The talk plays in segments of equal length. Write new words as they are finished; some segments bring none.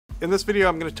In this video,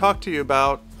 I'm going to talk to you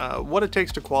about what it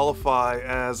takes to qualify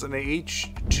as an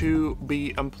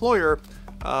H-2B employer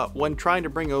when trying to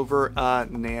bring over a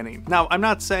nanny. Now, I'm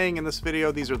not saying in this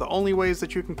video these are the only ways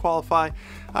that you can qualify.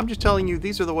 I'm just telling you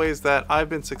these are the ways that I've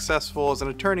been successful as an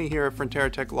attorney here at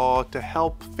fronteraTECH Law to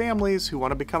help families who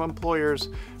want to become employers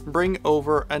bring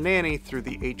over a nanny through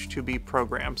the H-2B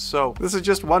program. So this is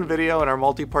just one video in our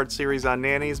multi-part series on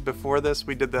nannies. Before this,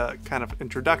 we did the kind of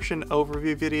introduction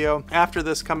overview video. After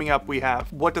this, coming up, we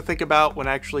have what to think about when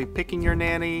actually picking your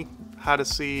nanny, how to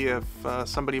see if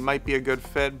somebody might be a good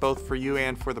fit both for you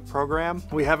and for the program.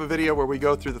 We have a video where we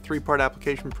go through the three-part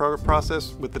application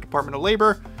process with the Department of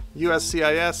Labor,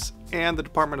 USCIS, and the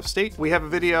Department of State. We have a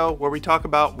video where we talk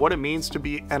about what it means to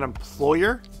be an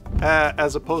employer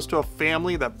as opposed to a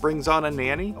family that brings on a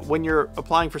nanny. When you're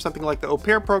applying for something like the au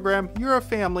pair program, you're a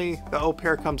family, the au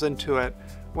pair comes into it.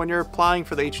 When you're applying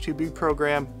for the H-2B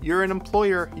program, you're an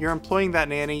employer, you're employing that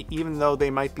nanny even though they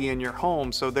might be in your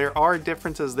home. So there are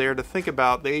differences there to think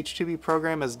about. The H-2B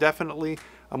program is definitely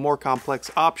a more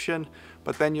complex option,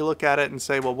 but then you look at it and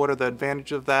say, well, what are the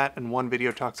advantages of that? And one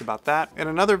video talks about that. In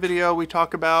another video, we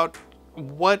talk about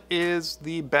what is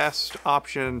the best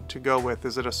option to go with.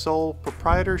 Is it a sole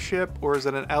proprietorship or is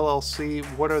it an LLC?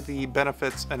 What are the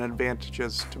benefits and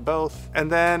advantages to both?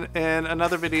 And then in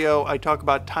another video, I talk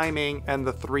about timing and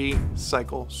the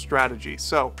 3-cycle strategy.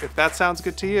 So if that sounds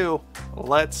good to you,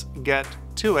 let's get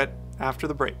to it after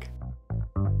the break.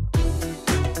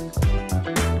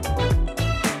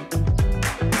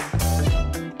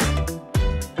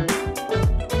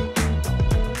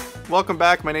 Welcome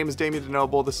back. My name is Damjan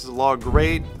Denoble. This is Law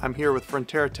Great. I'm here with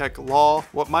fronteraTECH Law.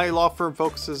 What my law firm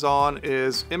focuses on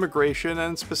is immigration,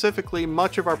 and specifically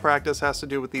much of our practice has to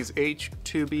do with these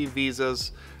H-2B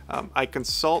visas. I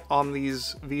consult on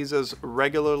these visas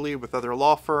regularly with other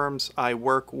law firms. I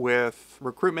work with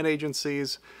recruitment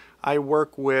agencies. I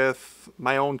work with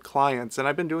my own clients, and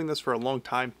I've been doing this for a long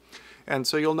time. And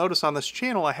so you'll notice on this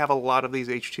channel, I have a lot of these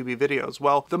H-2B videos.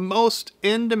 Well, the most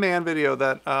in-demand video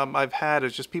that I've had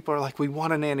is just people are like, we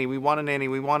want a nanny, we want a nanny,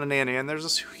 we want a nanny. And there's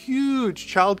this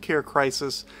huge childcare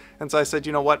crisis. And so I said,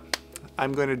 you know what?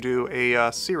 I'm going to do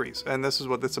a series, and this is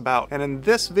what it's about. And in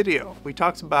this video, we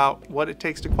talked about what it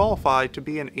takes to qualify to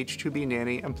be an H-2B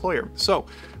nanny employer. So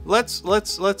let's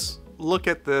look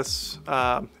at this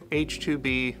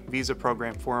H-2B visa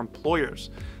program for employers.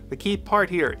 The key part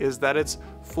here is that it's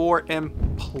for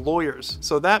employers.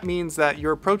 So that means that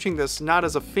you're approaching this not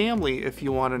as a family if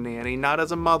you want a nanny, not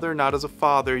as a mother, not as a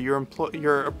father.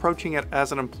 You're approaching it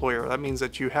as an employer. That means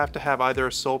that you have to have either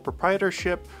a sole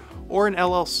proprietorship or an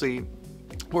LLC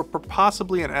or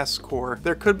possibly an S-Corp.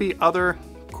 There could be other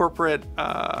corporate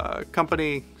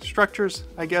company structures,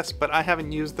 I guess, but I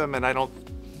haven't used them, and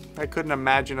I couldn't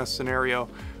imagine a scenario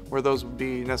where those would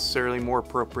be necessarily more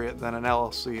appropriate than an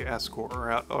LLC, S-Corp,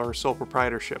 or sole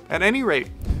proprietorship. At any rate,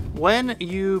 when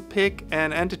you pick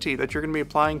an entity that you're going to be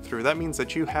applying through, that means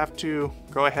that you have to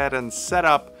go ahead and set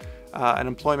up an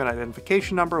employment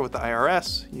identification number with the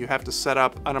IRS. You have to set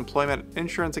up unemployment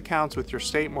insurance accounts with your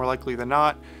state, more likely than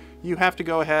not. You have to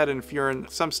go ahead, and if you're in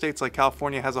some states like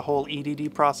California has a whole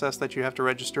EDD process that you have to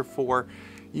register for.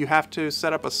 You have to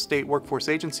set up a state workforce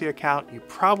agency account. You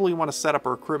probably want to set up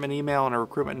a recruitment email and a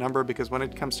recruitment number, because when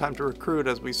it comes time to recruit,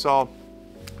 as we saw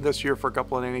this year for a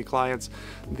couple of nanny clients,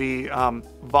 the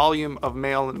volume of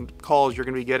mail and calls you're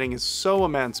going to be getting is so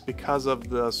immense because of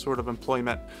the sort of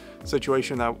employment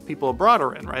situation that people abroad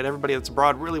are in, right? Everybody that's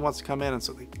abroad really wants to come in, and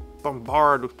so they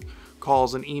bombard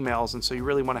calls and emails, and so you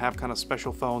really want to have kind of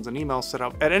special phones and emails set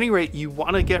up. At any rate, you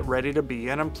want to get ready to be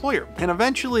an employer, and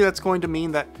eventually that's going to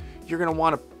mean that you're going to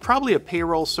want probably a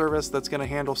payroll service that's going to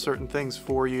handle certain things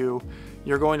for you.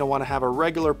 You're going to want to have a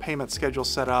regular payment schedule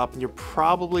set up. You're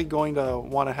probably going to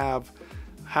want to have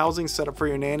housing set up for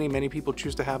your nanny. Many people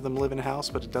choose to have them live in a house,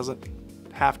 but it doesn't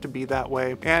have to be that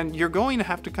way. And you're going to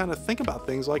have to kind of think about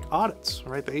things like audits,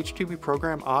 right? The H-2B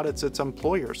program audits its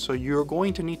employers. So you're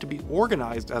going to need to be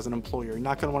organized as an employer. You're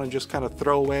not going to want to just kind of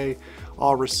throw away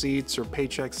all receipts or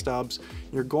paycheck stubs.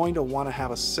 You're going to want to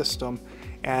have a system,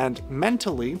 and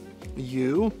mentally,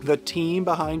 you, the team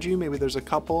behind you, maybe there's a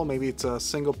couple, maybe it's a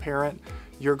single parent,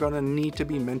 you're going to need to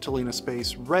be mentally in a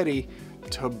space ready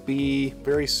to be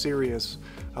very serious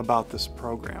about this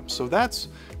program. So that's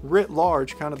writ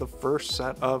large kind of the first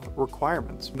set of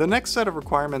requirements. The next set of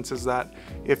requirements is that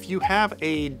if you have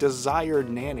a desired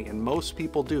nanny, and most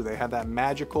people do, they have that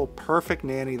magical, perfect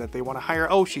nanny that they want to hire.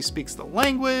 Oh, she speaks the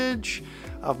language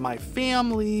of my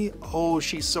family. Oh,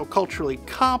 she's so culturally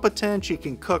competent. She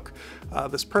can cook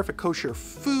this perfect kosher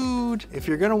food. If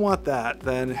you're gonna want that,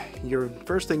 then your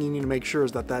first thing you need to make sure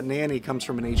is that that nanny comes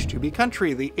from an H-2B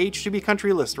country. The H-2B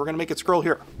country list, we're gonna make it scroll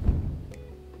here.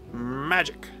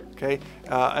 Magic, okay?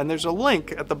 And there's a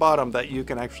link at the bottom that you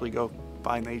can actually go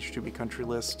find the H-2B country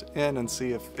list in and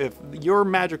see if your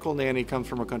magical nanny comes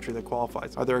from a country that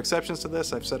qualifies. Are there exceptions to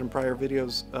this? I've said in prior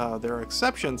videos, there are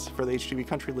exceptions for the H-2B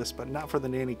country list, but not for the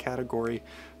nanny category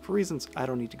for reasons I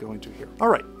don't need to go into here. All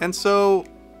right, and so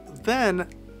then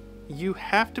you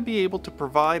have to be able to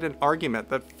provide an argument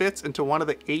that fits into one of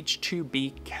the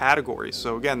H-2B categories.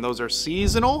 So again, those are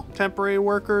seasonal temporary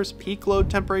workers, peak load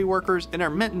temporary workers,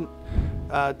 intermittent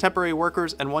temporary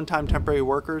workers, and one-time temporary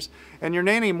workers. And your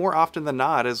nanny, more often than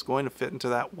not, is going to fit into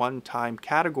that one-time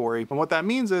category. And what that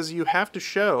means is you have to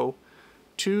show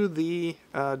to the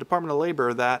Department of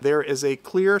Labor that there is a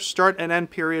clear start and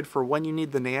end period for when you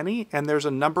need the nanny, and there's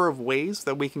a number of ways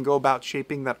that we can go about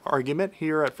shaping that argument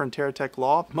here at fronteraTECH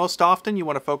Law. Most often you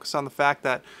want to focus on the fact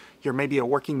that you're maybe a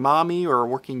working mommy or a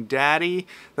working daddy,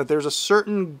 that there's a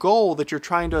certain goal that you're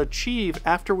trying to achieve,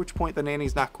 after which point the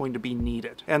nanny's not going to be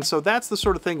needed. And so that's the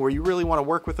sort of thing where you really want to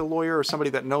work with a lawyer or somebody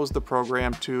that knows the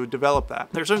program to develop that.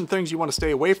 There's certain things you want to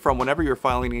stay away from whenever you're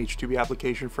filing an H-2B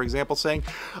application. For example, saying,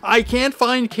 I can't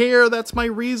find care, that's my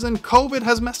reason, COVID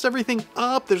has messed everything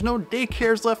up, there's no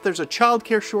daycares left, there's a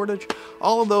childcare shortage.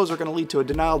 All of those are going to lead to a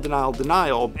denial, denial,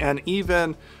 denial, and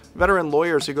even veteran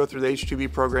lawyers who go through the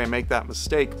H-2B program make that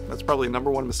mistake. That's probably the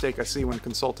 #1 mistake I see when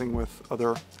consulting with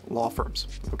other law firms,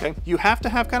 okay? You have to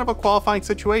have kind of a qualifying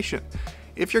situation.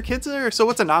 If your kids are, so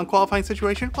what's a non-qualifying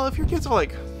situation? Well, if your kids are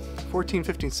like 14,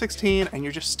 15, 16, and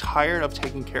you're just tired of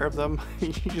taking care of them,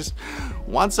 you just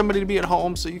want somebody to be at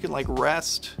home so you can like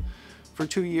rest for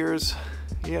 2 years,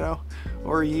 you know,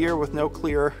 or a year with no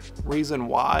clear reason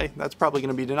why, that's probably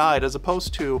going to be denied, as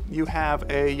opposed to you have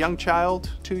a young child,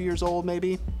 2 years old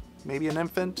maybe an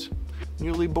infant,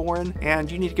 newly born, and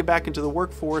you need to get back into the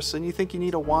workforce, and you think you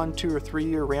need a 1, 2, or 3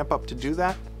 year ramp up to do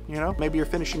that. You know, maybe you're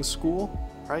finishing school,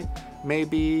 right?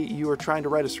 Maybe you are trying to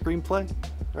write a screenplay,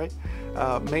 right?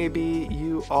 Maybe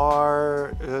you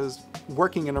are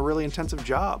working in a really intensive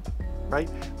job, right?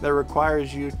 That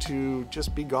requires you to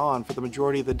just be gone for the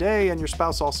majority of the day, and your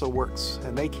spouse also works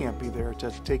and they can't be there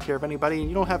to take care of anybody, and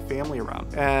you don't have family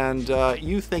around. And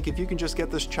you think if you can just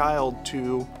get this child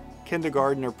to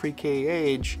kindergarten or pre-K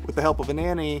age with the help of a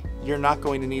nanny, you're not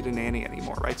going to need a nanny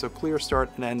anymore, right? So clear start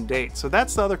and end date. So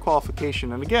that's the other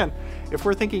qualification. And again, if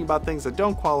we're thinking about things that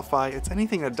don't qualify, it's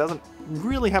anything that doesn't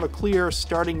really have a clear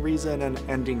starting reason and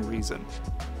ending reason.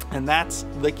 And that's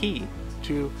the key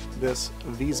to this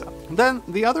visa. Then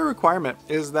the other requirement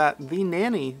is that the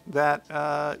nanny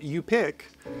that you pick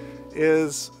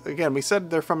is, again, we said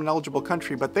they're from an eligible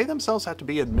country, but they themselves have to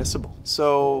be admissible.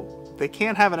 So they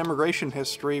can't have an immigration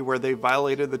history where they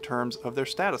violated the terms of their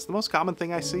status. The most common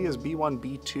thing I see is B1,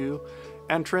 B2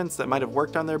 entrants that might have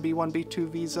worked on their B1, B2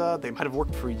 visa. They might have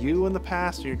worked for you in the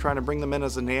past, and you're trying to bring them in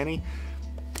as a nanny.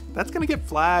 That's going to get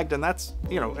flagged, and that's,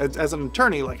 you know, as an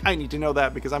attorney, like, I need to know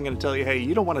that, because I'm going to tell you, hey,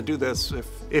 you don't want to do this.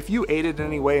 If you aided in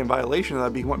any way in violation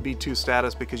of that B1, B2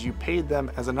 status because you paid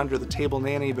them as an under-the-table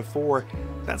nanny before,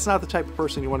 that's not the type of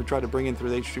person you want to try to bring in through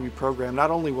the H-2B program. Not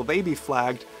only will they be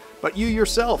flagged, but you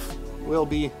yourself will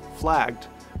be flagged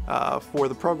for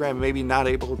the program, and maybe not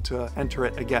able to enter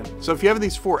it again. So if you have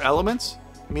these 4 elements,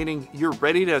 meaning you're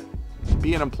ready to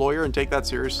be an employer and take that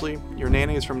seriously, your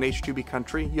nanny is from an H-2B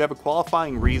country, you have a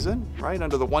qualifying reason, right,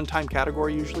 under the one-time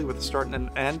category usually with a start and an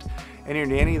end, and your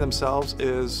nanny themselves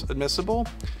is admissible,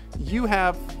 you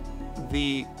have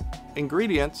the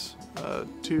ingredients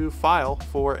to file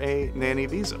for a nanny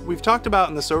visa. We've talked about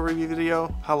in this overview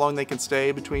video how long they can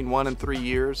stay, between 1 and 3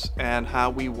 years, and how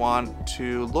we want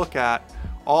to look at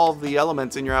all the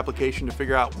elements in your application to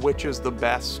figure out which is the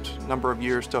best number of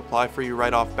years to apply for you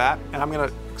right off bat. And I'm going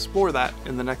to explore that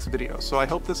in the next video. So I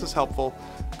hope this is helpful.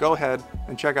 Go ahead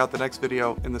and check out the next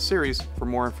video in the series for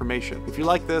more information. If you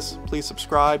like this, please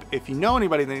subscribe. If you know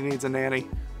anybody that needs a nanny,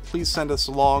 please send us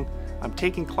along. I'm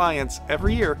taking clients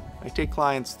every year. I take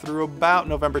clients through about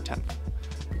November 10th,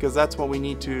 because that's when we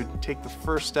need to take the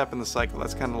first step in the cycle.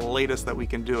 That's kind of the latest that we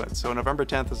can do it. So November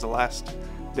 10th is the last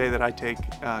day that I take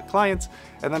clients.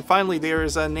 And then finally, there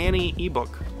is a nanny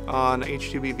ebook on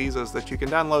H-2B visas that you can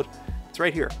download. It's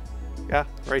right here. Yeah,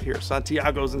 right here.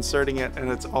 Santiago's inserting it, and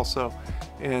it's also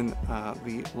in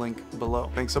the link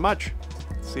below. Thanks so much.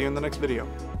 See you in the next video.